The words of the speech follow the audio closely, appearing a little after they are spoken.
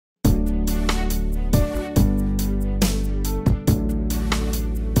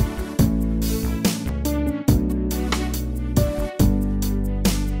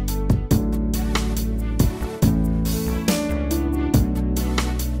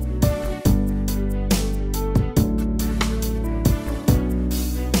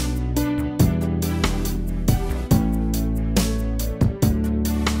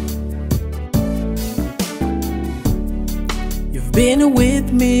been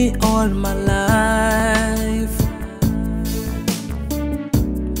with me all my life.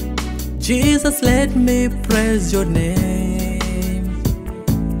 Jesus, let me praise your name.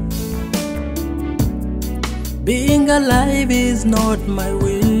 Being alive is not my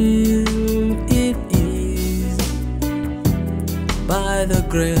will, it is by the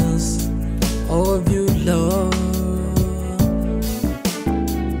grace of you, Lord.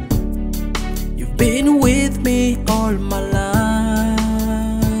 You've been with me all my life.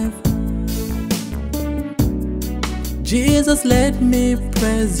 Jesus, let me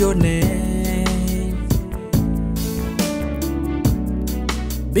praise your name.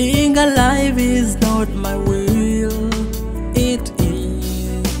 Being alive is not my will, it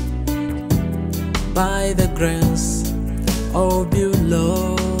is by the grace of you,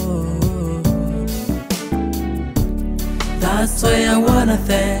 Lord. That's why I wanna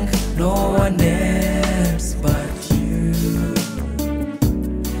thank no one else but you.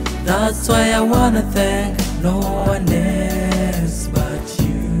 That's why I wanna thank no one else but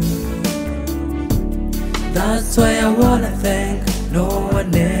you. That's why I wanna thank no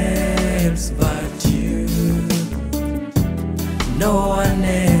one else but you. No one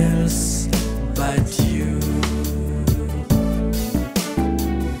else but you.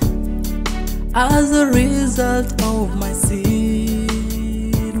 As a result of my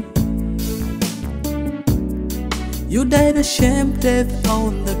sin, you died a shame death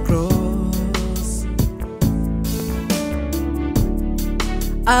on the cross.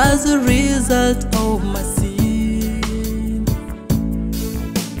 As a result of my sin,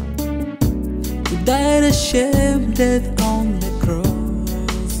 you died a shame death on the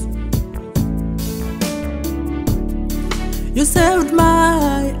cross. You saved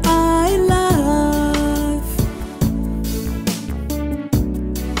my life,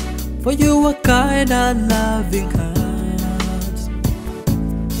 for you were kind and loving heart.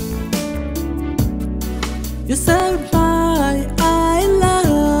 You saved my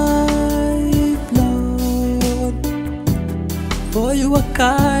life, Lord, for you were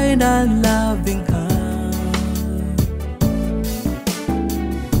kind and loving heart.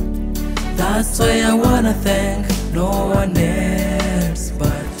 That's why I wanna thank no one else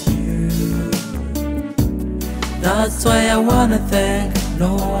but you. That's why I wanna thank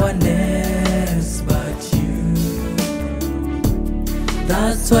no one else but you.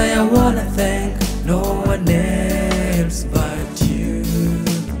 That's why I wanna thank no one else but you.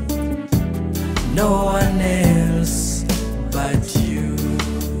 No one else but you.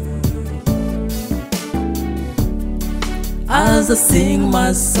 As I sing,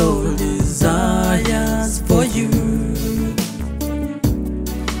 my soul desires for you,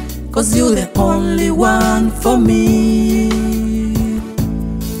 'cause you're the only one for me.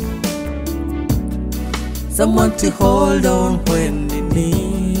 Someone to hold on when you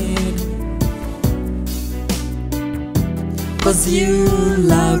need, 'cause you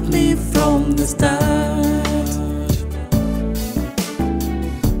loved me from the start.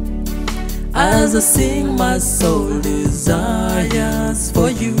 As I sing, my soul desires for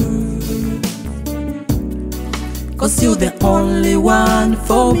you, 'cause you're the only one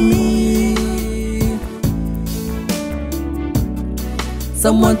for me.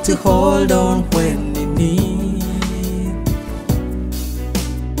 Someone to hold on when you need,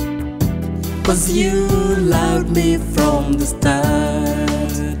 'cause you loved me from the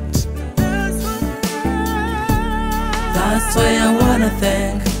start. That's why I wanna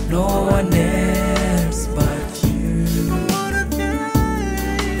thank no one else but you.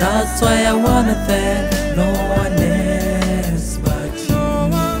 That's why I wanna thank no one else but you.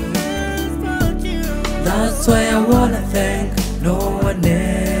 That's why I wanna thank no one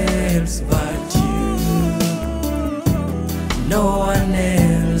else but you. No one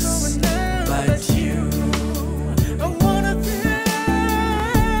else but you.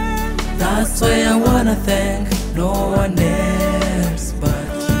 That's why I wanna thank no one else but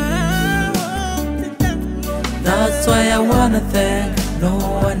you. That's why I wanna thank no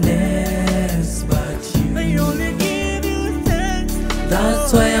one else but you. That's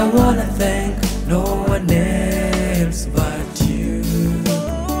why I wanna thank